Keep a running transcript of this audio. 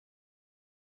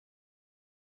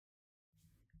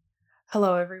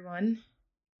Hello, everyone.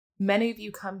 Many of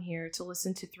you come here to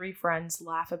listen to three friends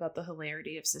laugh about the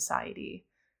hilarity of society.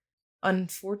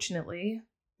 Unfortunately,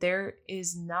 there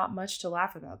is not much to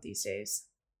laugh about these days.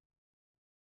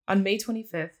 On May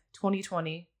 25th,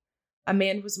 2020, a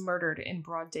man was murdered in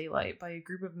broad daylight by a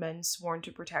group of men sworn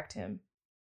to protect him.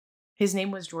 His name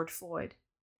was George Floyd.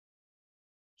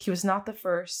 He was not the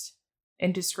first,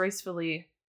 and disgracefully,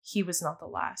 he was not the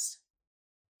last.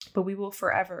 But we will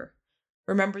forever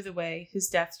remember the way his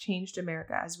death changed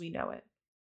America as we know it.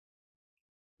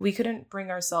 We couldn't bring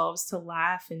ourselves to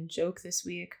laugh and joke this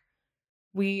week.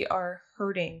 We are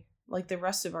hurting like the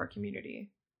rest of our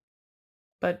community.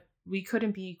 But we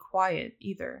couldn't be quiet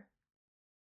either.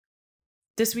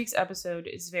 This week's episode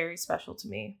is very special to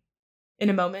me. In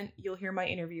a moment, you'll hear my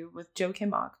interview with Joe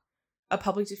Kimmock, a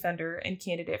public defender and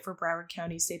candidate for Broward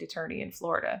County State Attorney in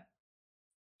Florida.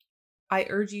 I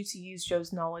urge you to use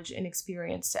Joe's knowledge and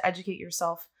experience to educate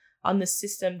yourself on the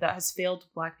system that has failed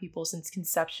Black people since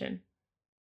conception.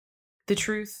 The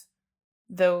truth,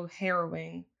 though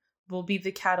harrowing, will be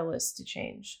the catalyst to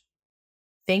change.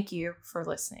 Thank you for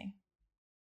listening.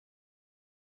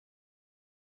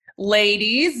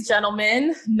 Ladies,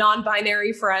 gentlemen,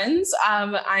 non-binary friends,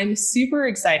 I'm super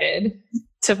excited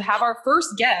to have our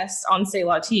first guest on Say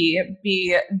La T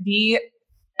be the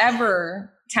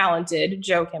ever talented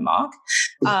Joe Kimmock.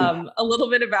 A little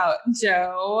bit about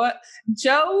Joe.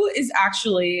 Joe is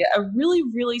actually a really,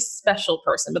 really special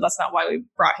person, but that's not why we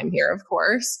brought him here, of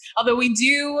course. Although we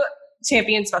do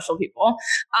champion special people.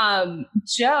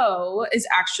 Joe is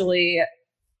actually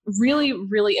really,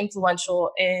 really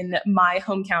influential in my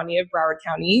home county of Broward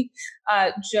County.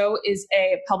 Joe is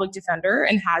a public defender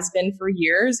and has been for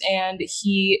years, and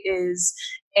he is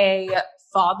a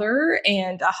father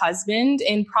and a husband,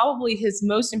 and probably his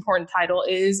most important title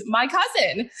is my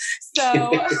cousin.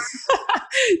 So,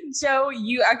 Joe,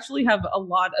 you actually have a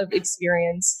lot of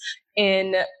experience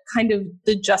in kind of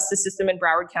the justice system in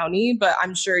Broward County, but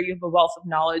I'm sure you have a wealth of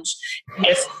knowledge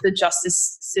with the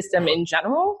justice system in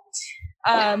general.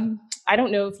 I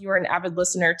don't know if you are an avid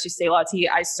listener to Say La T.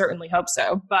 I certainly hope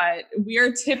so, but we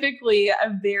are typically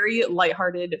a very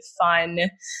lighthearted, fun,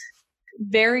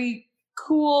 very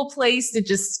cool place to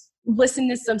just listen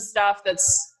to some stuff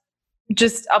that's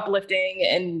just uplifting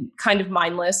and kind of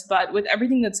mindless. But with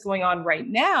everything that's going on right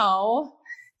now,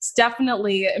 it's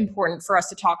definitely important for us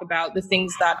to talk about the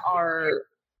things that are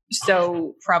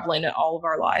so prevalent in all of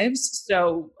our lives.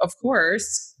 So, of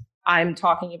course, I'm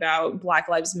talking about Black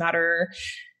Lives Matter,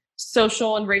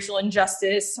 social and racial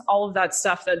injustice, all of that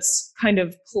stuff that's kind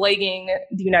of plaguing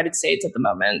the United States at the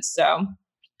moment. So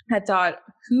I thought,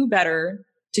 who better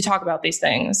to talk about these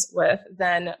things with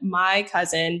than my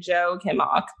cousin, Joe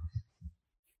Kimmock.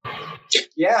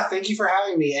 Yeah, thank you for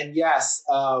having me. And yes,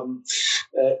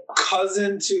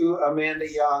 cousin to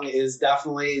Amanda Young is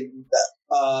definitely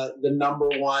the number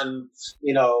one,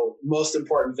 most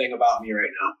important thing about me right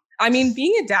now. I mean,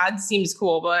 being a dad seems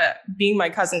cool, but being my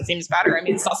cousin seems better. I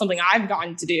mean, it's not something I've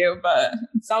gotten to do, but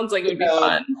it sounds like it would be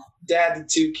fun. Dad to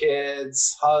two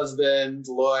kids, husband,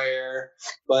 lawyer,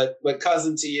 but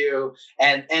cousin to you,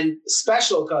 and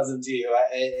special cousin to you.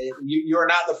 You're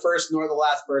not the first nor the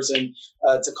last person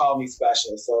to call me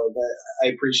special, so I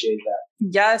appreciate that.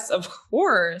 Yes, of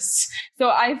course. So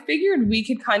I figured we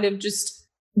could kind of just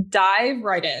dive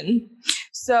right in.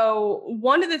 So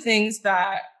one of the things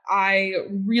that I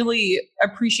really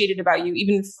appreciated about you,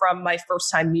 even from my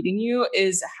first time meeting you,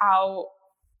 is how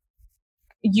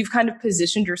you've kind of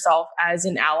positioned yourself as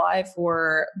an ally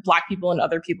for Black people and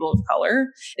other people of color.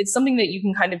 It's something that you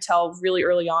can kind of tell really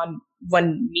early on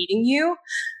when meeting you.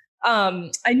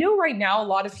 I know right now a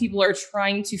lot of people are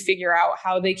trying to figure out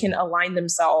how they can align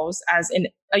themselves as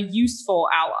a useful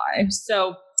ally.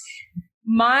 So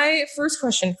my first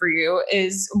question for you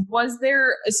is, was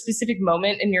there a specific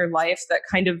moment in your life that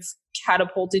kind of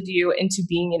catapulted you into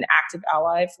being an active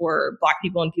ally for Black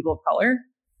people and people of color?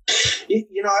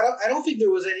 I don't think there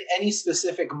was any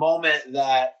specific moment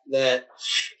that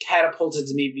catapulted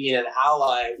to me being an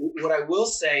ally. What I will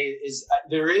say is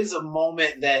there is a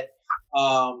moment that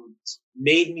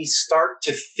made me start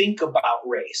to think about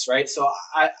race, right? So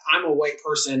I'm a white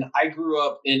person. I grew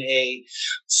up in a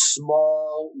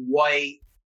small, white,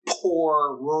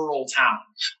 poor, rural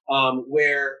town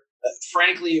where,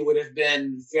 frankly, it would have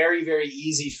been very, very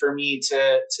easy for me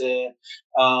to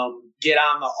get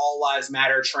on the All Lives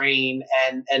Matter train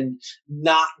and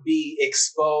not be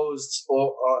exposed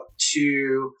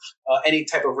to any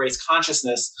type of race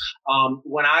consciousness.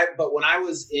 When I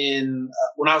was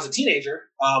a teenager,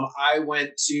 I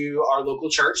went to our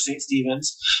local church, St.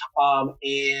 Stephen's,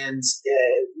 and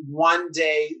one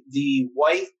day the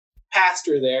white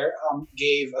pastor there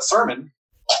gave a sermon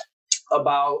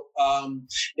about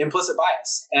implicit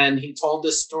bias. And he told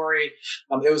this story.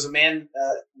 It was a man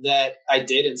that I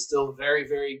did and still very,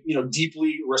 very,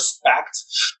 deeply respect,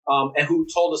 and who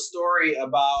told a story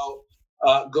about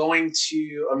going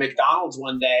to a McDonald's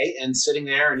one day and sitting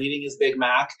there and eating his Big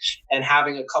Mac and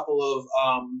having a couple of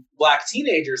Black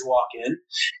teenagers walk in.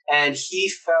 And he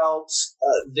felt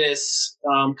this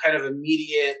kind of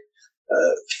immediate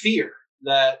fear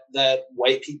that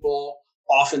white people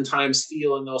oftentimes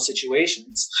feel in those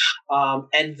situations.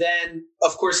 And then,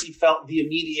 of course, he felt the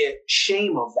immediate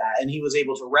shame of that, and he was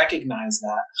able to recognize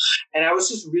that. And I was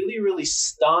just really, really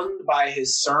stunned by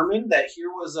his sermon that here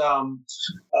was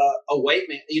a white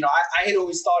man. I had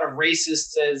always thought of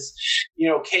racists as,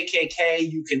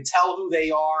 KKK, you can tell who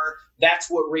they are. That's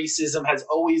what racism had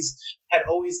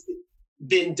always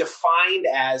been defined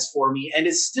as for me, and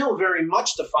is still very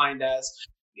much defined as,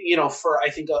 for I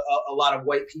think a lot of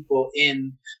white people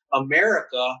in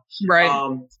America. Right.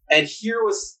 And here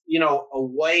was, a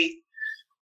white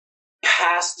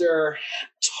pastor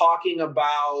talking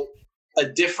about a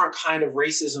different kind of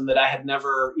racism that I had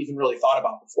never even really thought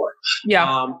about before.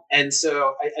 Yeah. And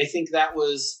so I think that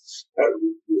was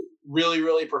really,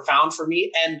 really profound for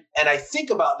me. And I think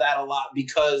about that a lot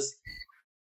because,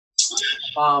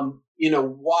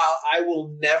 while I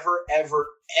will never, ever,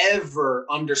 ever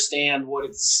understand what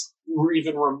it's, or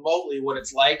even remotely what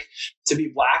it's like to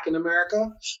be Black in America,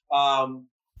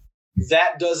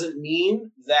 that doesn't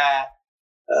mean that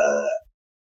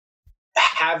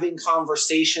having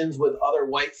conversations with other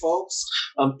white folks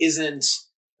isn't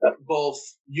both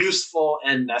useful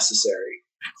and necessary.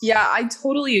 Yeah, I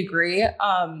totally agree.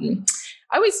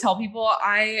 I always tell people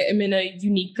I am in a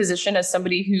unique position as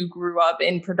somebody who grew up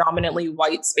in predominantly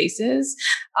white spaces.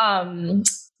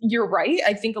 You're right.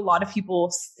 I think a lot of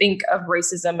people think of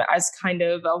racism as kind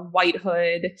of a white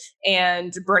hood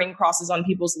and burning crosses on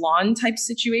people's lawn type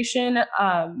situation.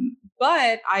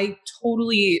 But I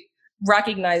totally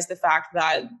recognize the fact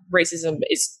that racism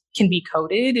can be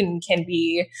coded and can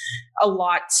be a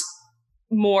lot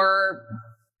more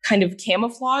kind of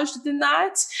camouflaged than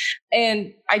that.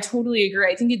 And I totally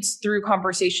agree. I think it's through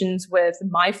conversations with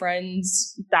my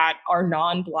friends that are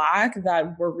non-Black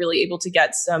that we're really able to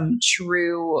get some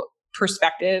true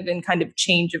perspective and kind of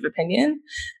change of opinion.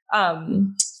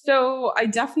 So I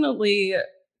definitely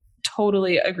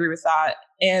totally agree with that.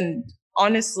 And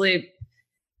honestly,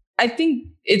 I think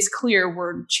it's clear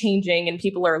we're changing and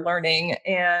people are learning.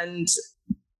 And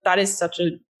that is such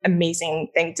an amazing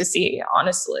thing to see,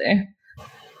 honestly.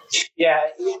 Yeah,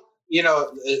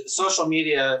 social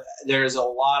media, there's a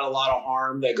lot of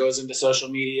harm that goes into social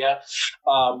media,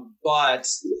 but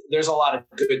there's a lot of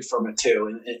good from it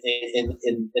too, in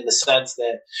the sense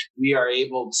that we are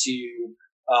able to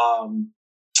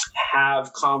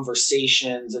have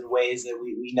conversations in ways that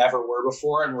we never were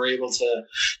before, and we're able to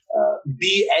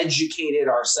be educated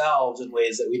ourselves in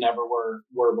ways that we never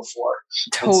were before.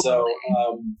 Totally.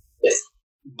 And so,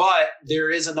 but there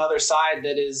is another side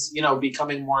that is,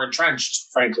 becoming more entrenched,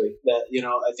 frankly, that,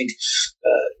 I think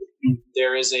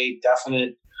there is a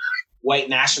definite white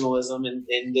nationalism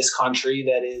in this country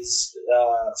that is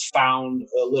found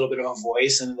a little bit of a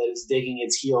voice and that is digging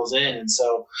its heels in. And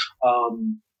so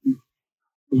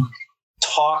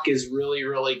talk is really,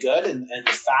 really good. And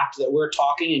the fact that we're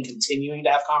talking and continuing to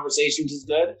have conversations is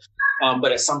good.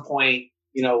 But at some point,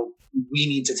 we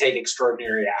need to take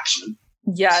extraordinary action.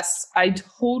 Yes, I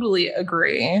totally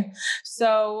agree.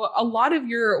 So a lot of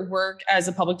your work as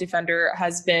a public defender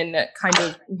has been kind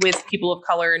of with people of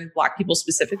color and Black people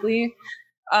specifically.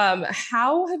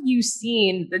 How have you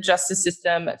seen the justice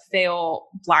system fail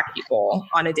Black people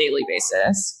on a daily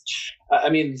basis?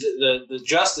 I mean, the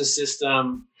justice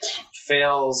system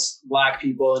fails Black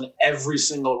people in every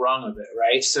single rung of it,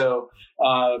 right? So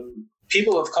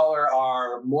people of color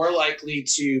are more likely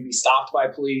to be stopped by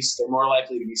police. They're more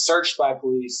likely to be searched by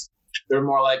police. They're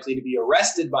more likely to be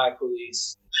arrested by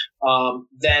police.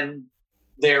 Then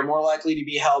they're more likely to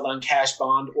be held on cash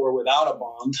bond or without a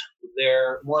bond.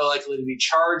 They're more likely to be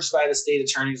charged by the state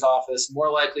attorney's office,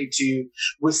 more likely to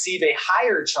receive a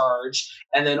higher charge,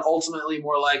 and then ultimately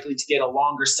more likely to get a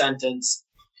longer sentence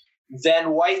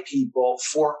than white people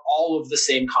for all of the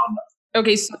same conduct.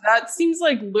 Okay, so that seems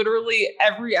like literally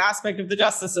every aspect of the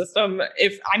justice system.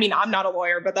 I'm not a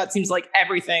lawyer, but that seems like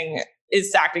everything is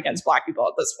stacked against Black people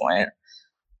at this point.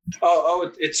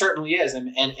 It certainly is,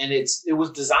 and it was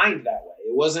designed that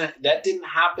way. That didn't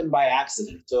happen by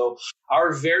accident. So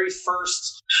our very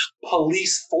first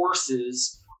police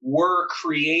forces were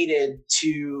created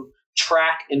to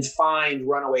track and find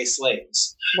runaway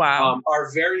slaves. Wow.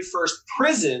 Our very first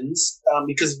prisons,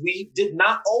 because we did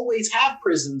not always have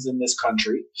prisons in this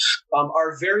country,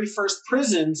 our very first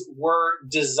prisons were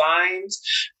designed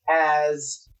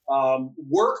as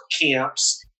work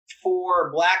camps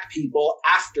for Black people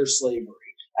after slavery,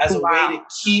 as a way to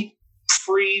keep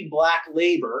free Black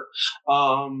labor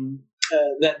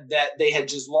that they had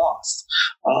just lost.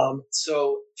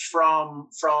 So from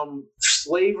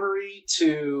slavery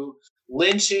to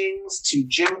lynchings to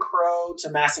Jim Crow to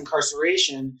mass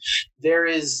incarceration, there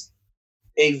is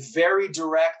a very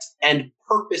direct and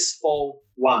purposeful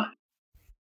line.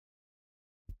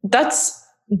 That's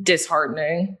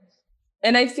disheartening.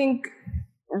 And I think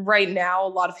right now, a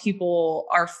lot of people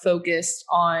are focused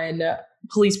on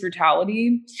police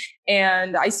brutality.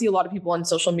 And I see a lot of people on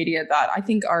social media that I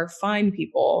think are fine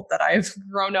people that I've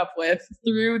grown up with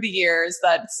through the years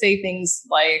that say things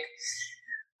like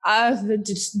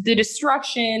the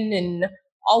destruction and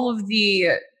all of the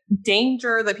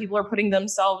danger that people are putting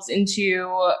themselves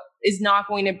into is not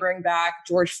going to bring back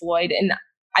George Floyd. And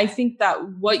I think that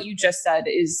what you just said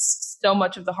is so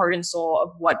much of the heart and soul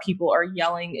of what people are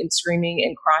yelling and screaming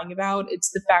and crying about.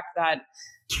 It's the fact that,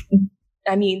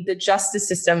 I mean, the justice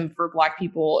system for Black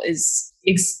people is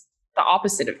the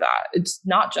opposite of that. It's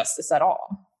not justice at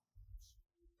all.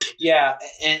 Yeah.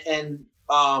 And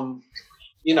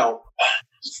you know,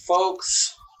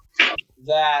 folks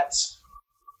that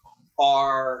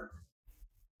are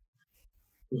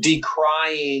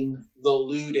decrying the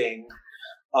looting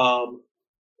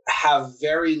have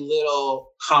very little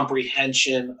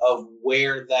comprehension of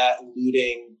where that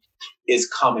looting is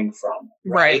coming from.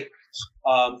 Right.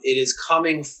 It is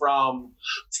coming from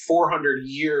 400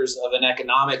 years of an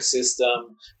economic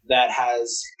system that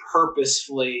has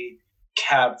purposefully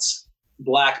kept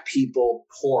Black people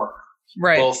poor.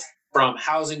 Right. Both from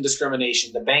housing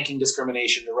discrimination, to banking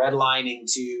discrimination, to redlining,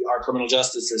 to our criminal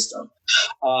justice system.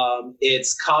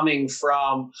 It's coming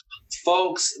from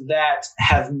folks that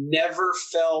have never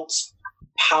felt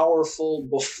powerful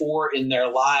before in their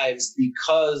lives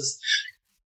because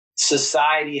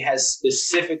society has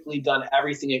specifically done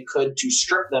everything it could to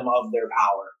strip them of their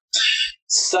power.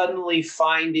 Suddenly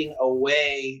finding a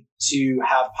way to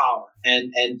have power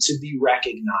and to be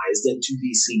recognized and to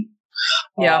be seen.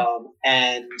 Yeah.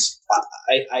 And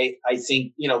I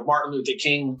think, you know, Martin Luther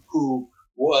King, who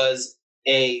was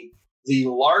the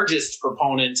largest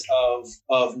proponent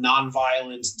of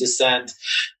nonviolent dissent,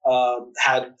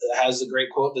 has a great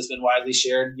quote that's been widely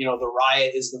shared. You know, the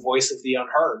riot is the voice of the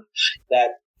unheard,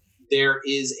 that there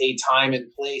is a time and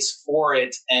place for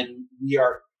it. And we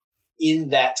are in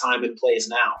that time and place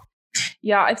now.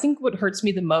 Yeah, I think what hurts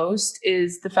me the most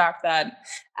is the fact that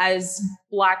as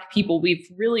Black people, we've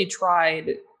really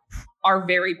tried our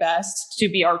very best to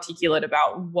be articulate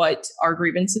about what our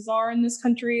grievances are in this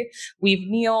country. We've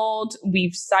kneeled,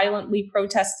 we've silently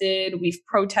protested, we've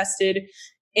protested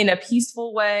in a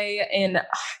peaceful way. And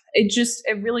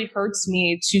it really hurts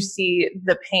me to see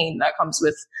the pain that comes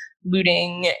with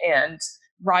looting and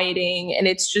rioting. And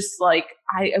it's just like,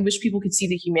 I wish people could see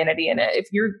the humanity in it. If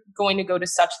you're going to go to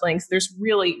such lengths, there's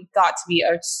really got to be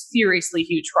a seriously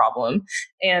huge problem.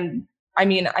 And I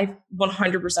mean, I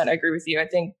 100% agree with you. I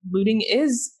think looting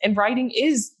is and rioting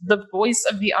is the voice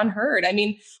of the unheard. I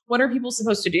mean, what are people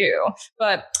supposed to do?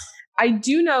 But I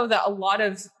do know that a lot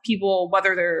of people,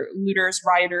 whether they're looters,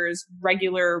 rioters,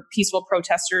 regular peaceful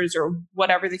protesters, or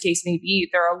whatever the case may be,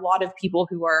 there are a lot of people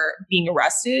who are being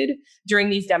arrested during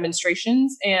these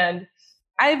demonstrations. And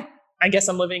I guess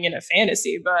I'm living in a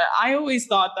fantasy, but I always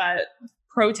thought that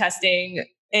protesting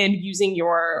and using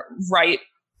your right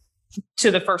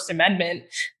to the First Amendment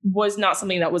was not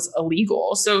something that was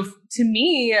illegal. So to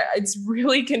me, it's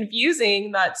really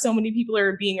confusing that so many people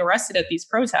are being arrested at these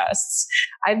protests.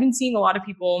 I've been seeing a lot of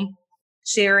people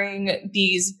sharing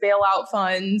these bailout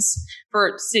funds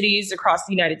for cities across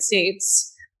the United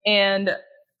States. And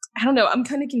I don't know, I'm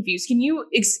kind of confused. Can you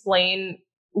explain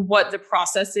what the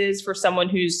process is for someone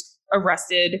who's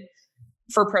arrested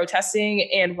for protesting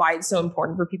and why it's so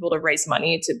important for people to raise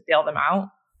money to bail them out?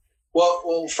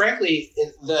 Well, frankly,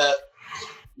 the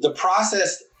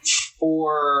process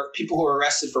for people who are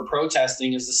arrested for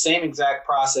protesting is the same exact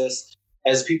process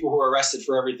as people who are arrested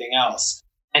for everything else.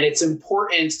 And it's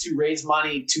important to raise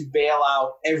money to bail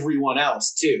out everyone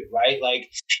else too, right? Like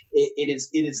it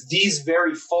is these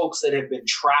very folks that have been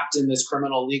trapped in this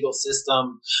criminal legal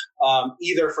system,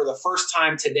 either for the first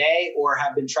time today or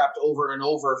have been trapped over and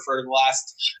over for the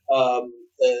last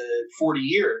 40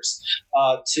 years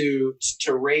to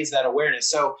raise that awareness.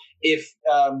 So if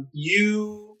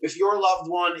your loved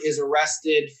one is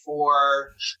arrested for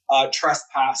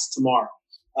trespass tomorrow,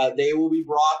 they will be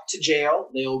brought to jail,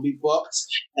 they will be booked,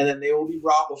 and then they will be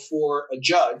brought before a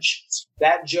judge.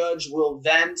 That judge will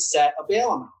then set a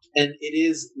bail amount. And it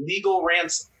is legal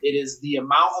ransom. It is the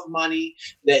amount of money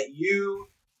that you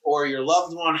or your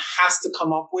loved one has to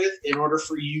come up with in order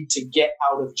for you to get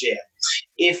out of jail.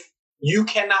 If you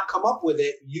cannot come up with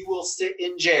it, you will sit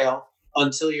in jail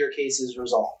until your case is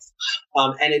resolved.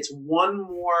 And it's one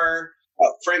more,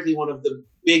 frankly, one of the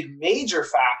big major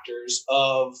factors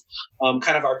of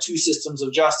kind of our two systems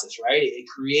of justice, right? It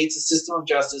creates a system of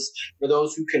justice for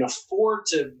those who can afford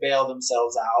to bail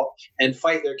themselves out and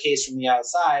fight their case from the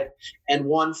outside, and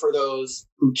one for those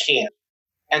who can't.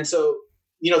 And so,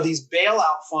 these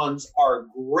bailout funds are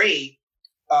great.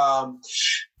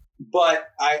 But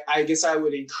I guess I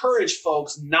would encourage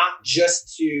folks not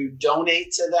just to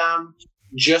donate to them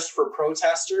just for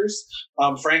protesters.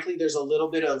 Frankly, there's a little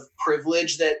bit of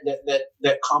privilege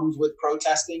that comes with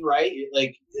protesting, right?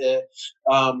 Like a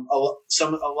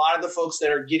lot of the folks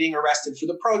that are getting arrested for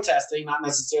the protesting, not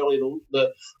necessarily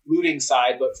the looting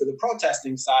side, but for the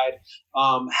protesting side,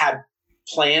 had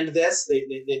planned this.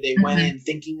 They went in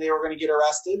thinking they were going to get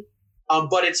arrested.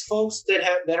 But it's folks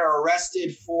that are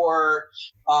arrested for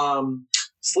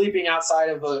sleeping outside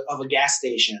of a gas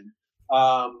station,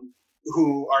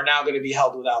 who are now going to be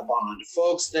held without bond.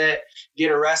 Folks that get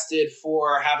arrested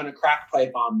for having a crack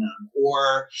pipe on them,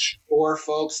 or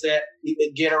folks that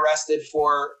get arrested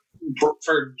for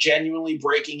genuinely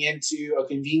breaking into a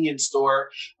convenience store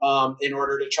in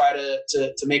order to try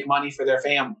to make money for their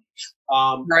family.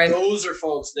 Right. Those are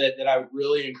folks that I would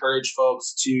really encourage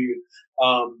folks to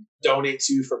donate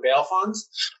to for bail funds.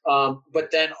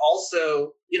 But then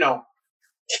also,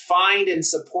 find and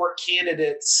support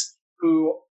candidates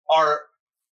who are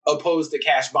opposed to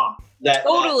cash bond. That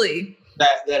are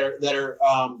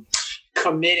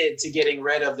committed to getting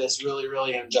rid of this really,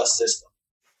 really unjust system.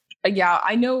 Yeah,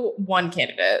 I know one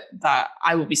candidate that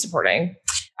I will be supporting.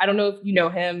 I don't know if you know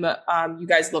him. You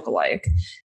guys look alike.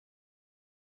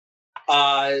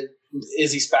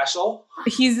 Is he special?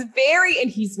 He's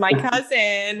he's my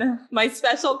cousin, my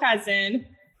special cousin.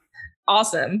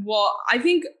 Awesome. Well, I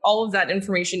think all of that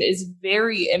information is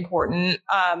very important.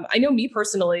 I know me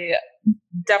personally,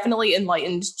 definitely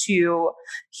enlightened to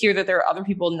hear that there are other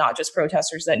people, not just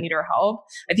protesters, that need our help.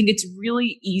 I think it's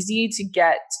really easy to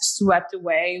get swept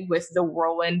away with the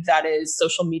whirlwind that is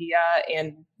social media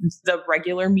and the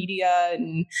regular media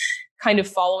and kind of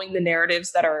following the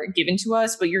narratives that are given to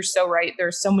us. But you're so right.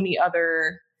 There's so many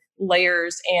other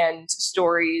layers and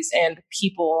stories and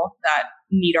people that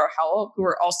need our help who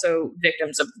are also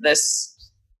victims of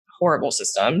this horrible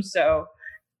system. So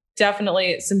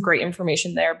definitely some great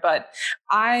information there. But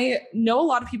I know a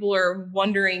lot of people are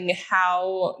wondering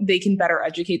how they can better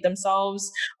educate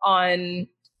themselves on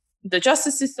the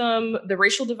justice system, the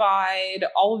racial divide,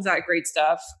 all of that great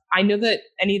stuff. I know that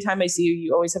anytime I see you,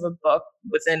 you always have a book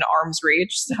within arm's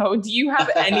reach. So do you have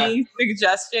any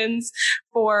suggestions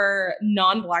for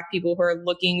non-Black people who are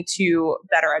looking to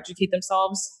better educate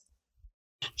themselves?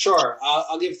 Sure.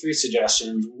 I'll give 3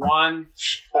 suggestions. One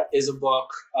is a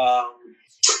book,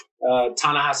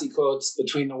 Ta-Nehisi Coates'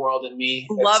 Between the World and Me.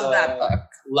 Love that book.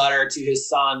 Letter to his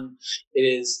son. It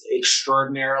is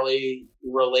extraordinarily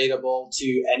relatable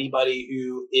to anybody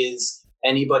who is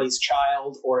anybody's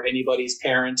child or anybody's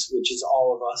parent, which is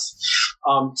all of us.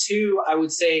 2, I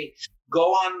would say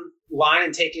go online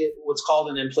and take what's called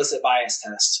an implicit bias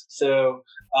test. So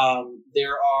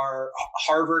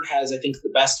Harvard has, I think, the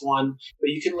best one, but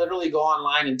you can literally go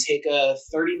online and take a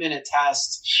 30-minute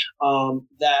test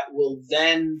that will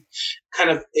then kind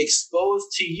of expose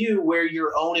to you where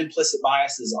your own implicit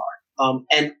biases are.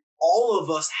 And all of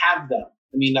us have them.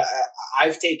 I mean,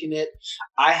 I've taken it.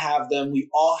 I have them. We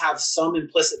all have some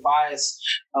implicit bias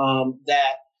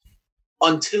that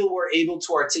until we're able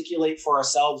to articulate for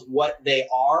ourselves what they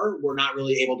are, we're not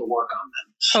really able to work on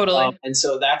them. Totally. And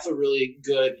so that's a really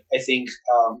good, I think,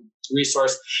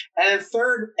 resource. And then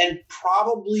third, and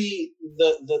probably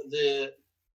the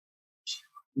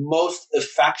most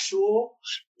effectual,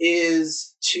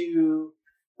 is to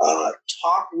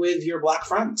talk with your Black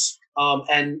friends.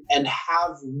 And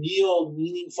have real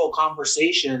meaningful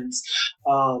conversations,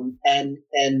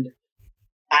 and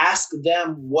ask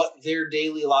them what their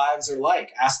daily lives are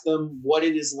like. Ask them what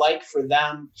it is like for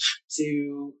them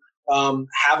to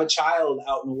have a child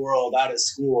out in the world, out at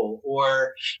school,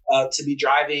 or to be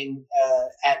driving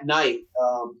at night.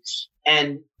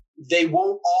 And they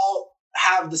won't all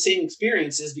have the same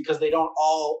experiences because they didn't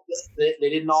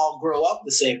all grow up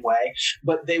the same way,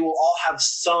 but they will all have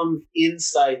some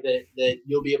insight that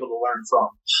you'll be able to learn from.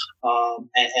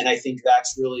 And I think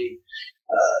that's really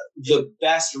the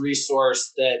best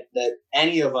resource that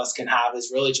any of us can have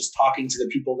is really just talking to the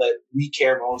people that we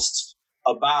care most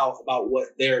about what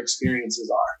their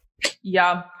experiences are.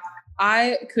 Yeah,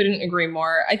 I couldn't agree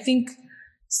more. I think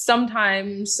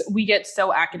sometimes we get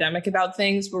so academic about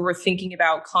things where we're thinking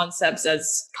about concepts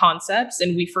as concepts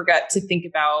and we forget to think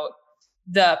about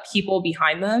the people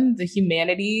behind them, the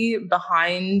humanity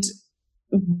behind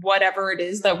whatever it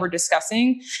is that we're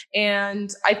discussing.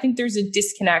 And I think there's a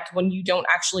disconnect when you don't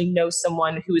actually know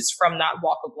someone who is from that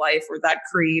walk of life or that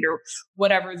creed or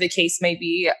whatever the case may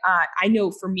be. I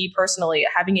know for me personally,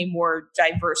 having a more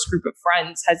diverse group of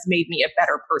friends has made me a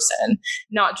better person,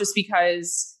 not just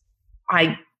because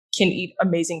I can eat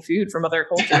amazing food from other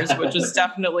cultures, which is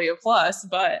definitely a plus,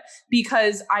 but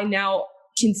because I now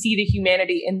can see the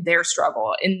humanity in their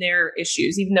struggle, in their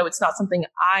issues, even though it's not something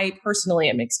I personally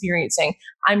am experiencing.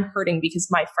 I'm hurting because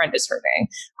my friend is hurting.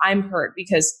 I'm hurt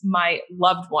because my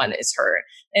loved one is hurt.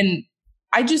 And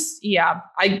I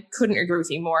couldn't agree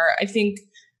with you more. I think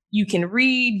you can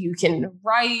read, you can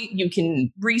write, you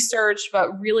can research,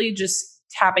 but really just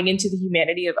tapping into the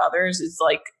humanity of others is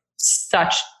like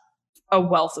such a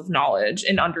wealth of knowledge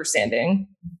and understanding.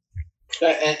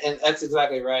 And that's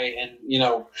exactly right. And,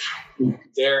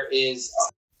 there is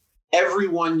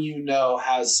everyone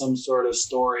has some sort of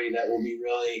story that will be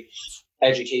really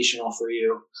educational for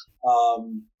you.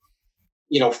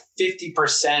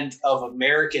 50% of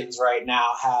Americans right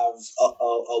now have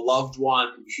a loved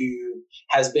one who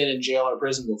has been in jail or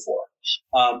prison before.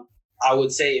 I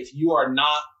would say if you are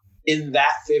not in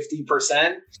that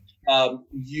 50%,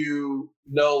 you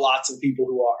know lots of people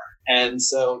who are. And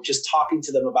so just talking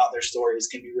to them about their stories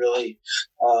can be really,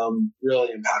 really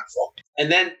impactful.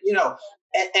 And then,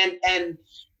 and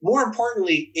more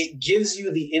importantly, it gives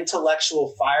you the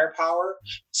intellectual firepower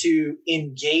to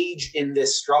engage in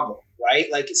this struggle,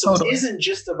 right? Like, so Totally. It isn't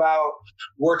just about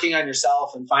working on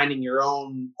yourself and finding your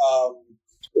own,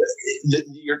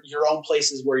 your own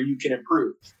places where you can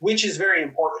improve, which is very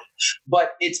important,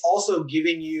 but it's also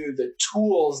giving you the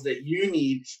tools that you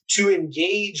need to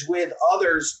engage with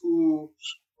others who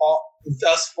are,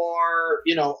 thus far,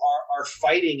 are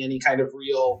fighting any kind of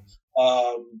real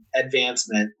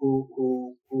advancement,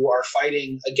 who are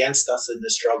fighting against us in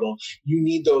this struggle. You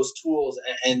need those tools,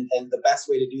 and the best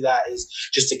way to do that is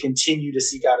just to continue to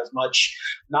seek out as much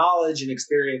knowledge and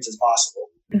experience as possible.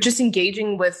 Just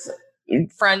engaging with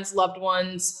friends, loved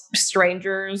ones,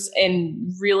 strangers,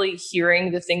 and really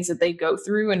hearing the things that they go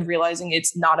through and realizing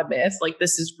it's not a myth, like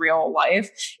this is real life.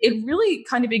 It really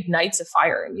kind of ignites a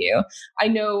fire in you. I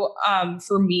know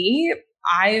for me,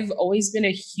 I've always been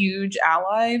a huge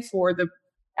ally for the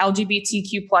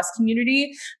LGBTQ plus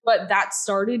community, but that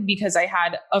started because I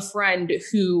had a friend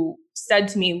who said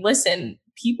to me, listen,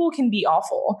 people can be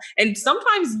awful. And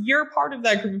sometimes you're part of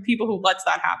that group of people who lets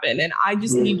that happen. And I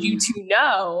just need you to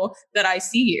know that I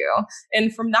see you.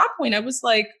 And from that point, I was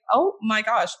like, oh my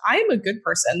gosh, I am a good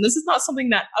person. This is not something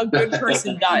that a good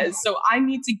person does. So I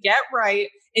need to get right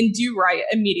and do right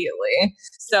immediately.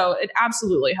 So it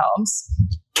absolutely helps.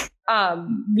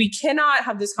 We cannot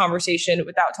have this conversation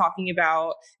without talking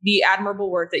about the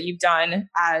admirable work that you've done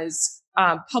as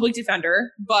public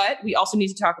defender, but we also need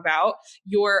to talk about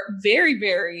your very,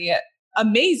 very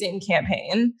amazing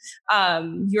campaign.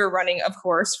 You're running, of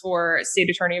course, for State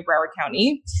Attorney of Broward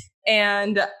County.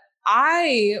 And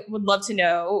I would love to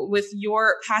know, with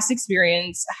your past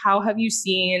experience, how have you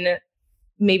seen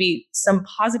maybe some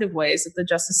positive ways that the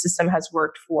justice system has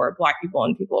worked for Black people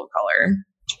and people of color?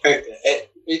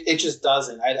 It just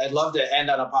doesn't. I'd love to end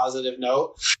on a positive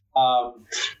note.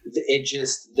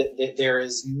 There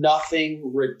is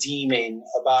nothing redeeming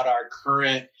about our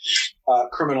current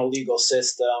criminal legal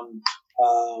system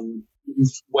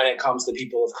when it comes to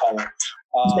people of color.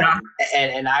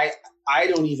 And I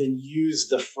don't even use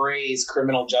the phrase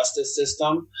criminal justice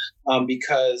system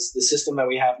because the system that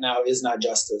we have now is not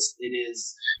justice. It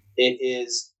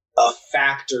is a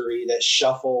factory that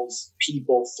shuffles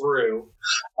people through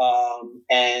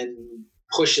and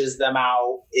pushes them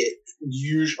out. It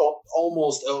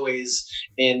almost always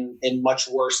in much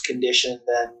worse condition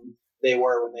than they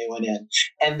were when they went in,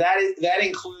 and that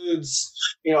includes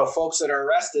folks that are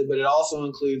arrested, but it also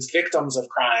includes victims of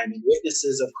crime and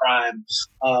witnesses of crime,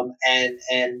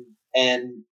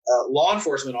 and law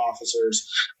enforcement officers.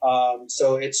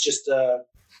 So it's just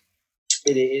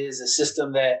it is a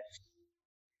system that,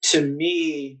 to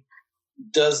me,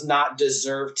 does not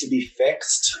deserve to be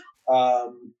fixed,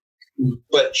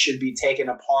 but should be taken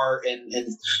apart and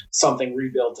something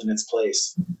rebuilt in its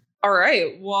place. All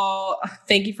right. Well,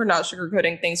 thank you for not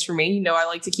sugarcoating things for me. You know, I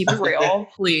like to keep it real,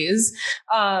 please.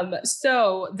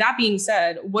 So that being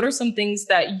said, what are some things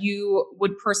that you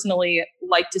would personally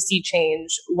like to see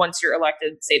change once you're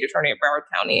elected state attorney of Broward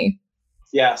County?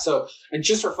 Yeah. So, and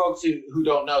just for folks who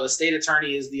don't know, the state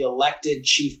attorney is the elected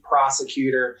chief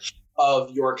prosecutor of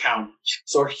your county.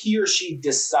 So he or she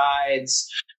decides,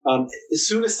 as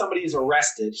soon as somebody is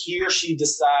arrested, he or she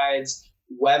decides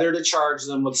whether to charge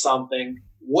them with something,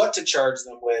 what to charge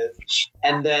them with.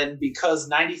 And then because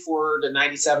 94 to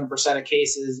 97% of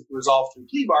cases resolve through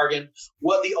plea bargain,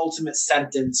 what the ultimate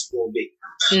sentence will be.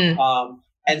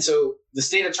 And so the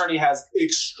state attorney has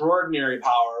extraordinary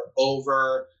power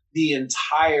over the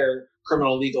entire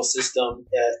criminal legal system,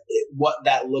 what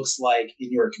that looks like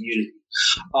in your community.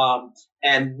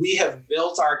 And we have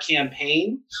built our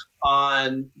campaign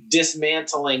on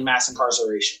dismantling mass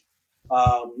incarceration.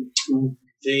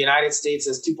 The United States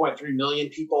has 2.3 million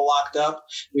people locked up.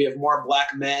 We have more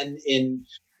Black men in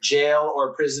jail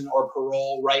or prison or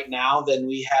parole right now than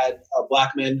we had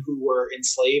Black men who were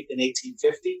enslaved in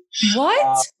 1850.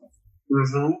 What?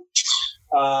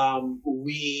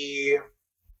 We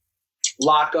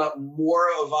lock up more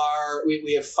of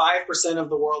we have 5%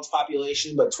 of the world's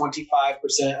population, but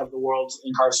 25% of the world's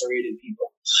incarcerated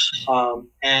people.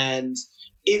 And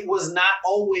it was not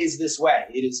always this way.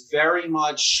 It is very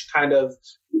much kind of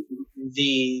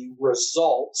the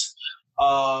result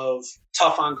of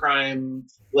tough on crime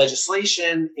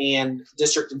legislation and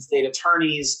district and state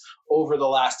attorneys over the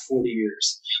last 40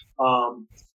 years.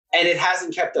 And it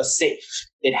hasn't kept us safe.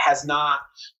 It has not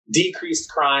decreased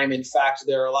crime. In fact,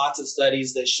 there are lots of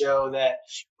studies that show that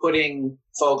putting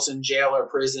folks in jail or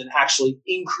prison actually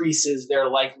increases their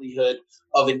likelihood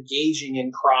of engaging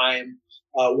in crime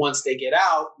once they get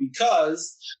out,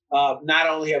 because not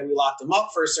only have we locked them up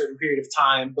for a certain period of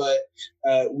time, but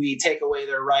we take away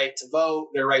their right to vote,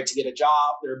 their right to get a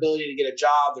job, their ability to get a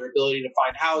job, their ability to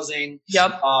find housing,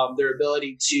 their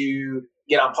ability to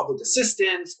get on public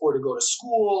assistance or to go to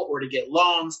school or to get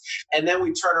loans. And then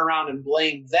we turn around and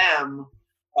blame them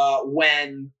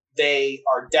when they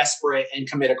are desperate and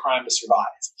commit a crime to survive,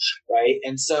 right?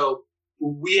 And so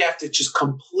we have to just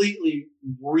completely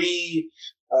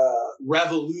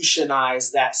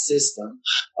revolutionize that system.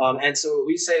 And so what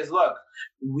we say is, look,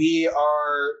 we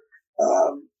are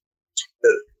a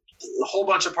whole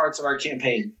bunch of parts of our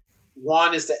campaign.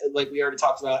 One is that, like we already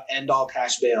talked about, end all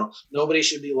cash bail. Nobody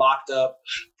should be locked up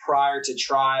prior to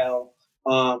trial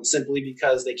simply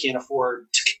because they can't afford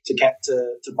to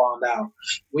bond out.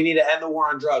 We need to end the war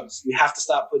on drugs. We have to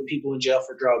stop putting people in jail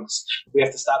for drugs. We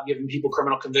have to stop giving people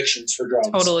criminal convictions for drugs.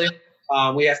 Totally.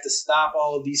 We have to stop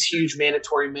all of these huge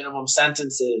mandatory minimum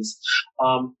sentences.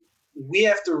 We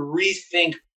have to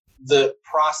rethink the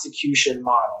prosecution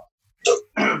model.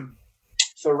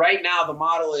 So right now, the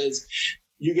model is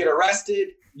you get arrested,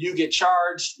 you get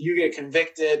charged, you get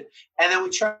convicted, and then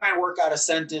we try and work out a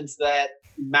sentence that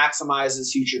maximizes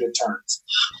future deterrence.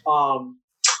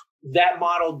 That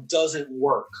model doesn't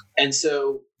work. And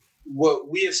so what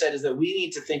we have said is that we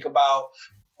need to think about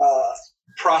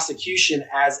prosecution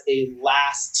as a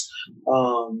last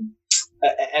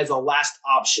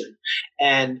option.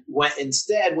 And when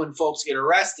folks get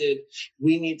arrested,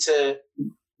 we need to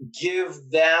give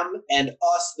them and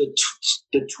us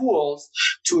the tools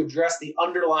to address the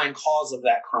underlying cause of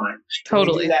that crime.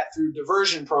 Totally. We do that through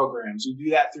diversion programs. We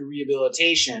do that through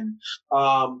rehabilitation.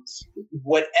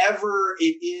 Whatever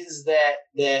it is that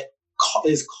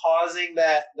is causing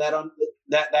that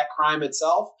crime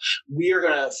itself, we are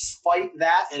going to fight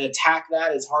that and attack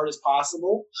that as hard as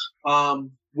possible,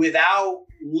 without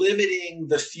limiting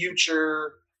the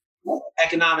future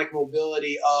economic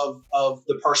mobility of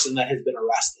the person that has been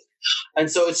arrested. And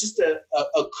so it's just a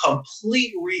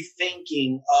complete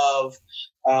rethinking of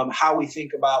how we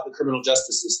think about the criminal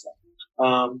justice system.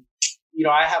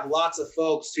 I have lots of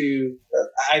folks who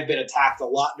I've been attacked a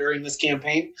lot during this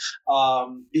campaign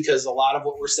because a lot of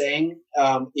what we're saying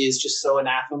is just so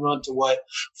anathema to what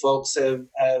folks have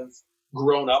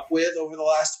grown up with over the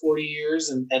last 40 years.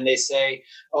 And they say,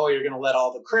 oh, you're going to let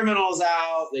all the criminals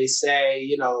out. They say,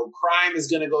 crime is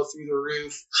going to go through the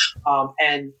roof.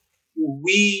 And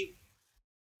we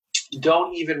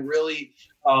don't even really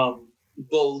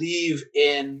believe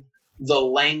in the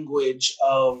language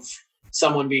of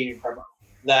someone being a criminal,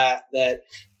 that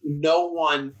no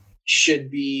one should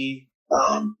be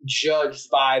judged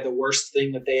by the worst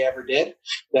thing that they ever did,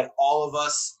 that all of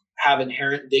us have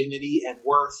inherent dignity and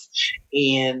worth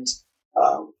and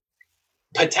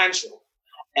potential,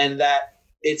 and that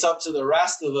it's up to the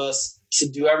rest of us to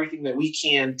do everything that we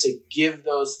can to give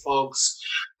those folks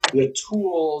the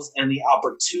tools and the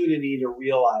opportunity to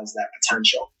realize that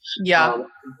potential. Yeah.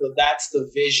 So that's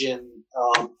the vision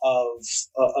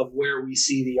of where we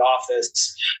see the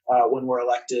office when we're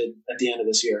elected at the end of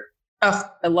this year. Oh,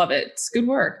 I love it. It's good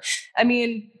work. I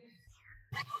mean,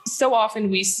 so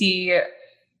often we see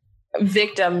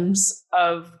victims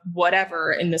of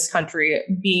whatever in this country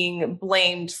being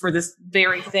blamed for this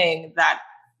very thing that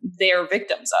they're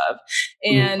victims of.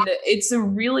 And it's a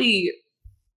really,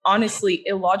 honestly,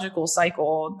 illogical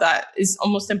cycle that is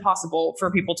almost impossible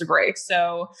for people to break.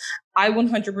 So I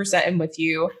 100% am with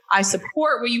you. I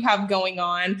support what you have going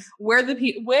on. Where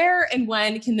and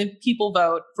when can the people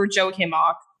vote for Joe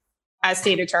Kimmock as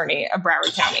state attorney of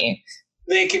Broward County?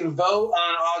 They can vote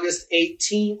on August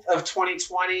 18th of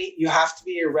 2020. You have to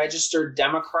be a registered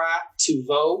Democrat to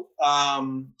vote.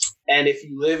 And if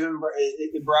you live in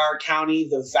Broward County,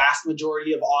 the vast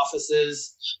majority of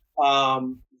offices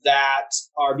that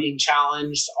are being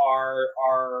challenged are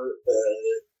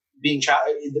being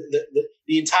challenged.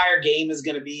 The entire game is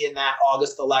going to be in that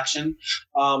August election.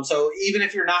 So even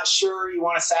if you're not sure, you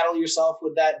want to saddle yourself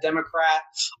with that Democrat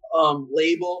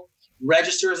label,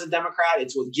 register as a Democrat.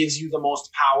 It's what gives you the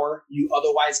most power. You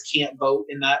otherwise can't vote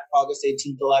in that August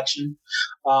 18th election.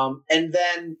 And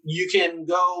then you can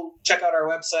go check out our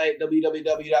website,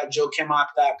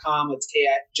 www.joekimmock.com. It's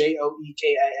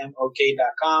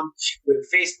JOEKIMOK.com. We have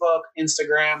Facebook,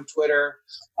 Instagram, Twitter,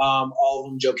 all of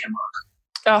them Joe Kimmock.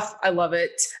 Oh, I love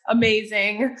it.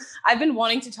 Amazing. I've been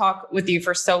wanting to talk with you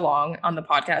for so long on the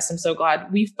podcast. I'm so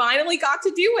glad we finally got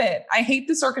to do it. I hate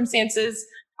the circumstances.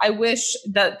 I wish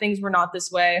that things were not this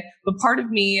way, but part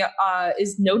of me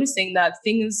is noticing that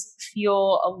things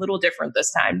feel a little different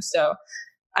this time. So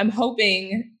I'm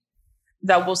hoping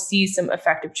that we'll see some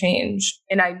effective change.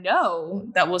 And I know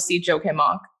that we'll see Joe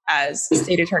Kimmock as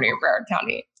state attorney of Broward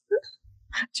County.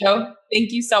 Joe,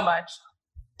 thank you so much.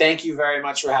 Thank you very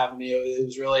much for having me. It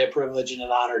was really a privilege and an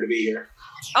honor to be here.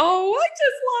 Oh, I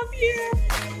just love you.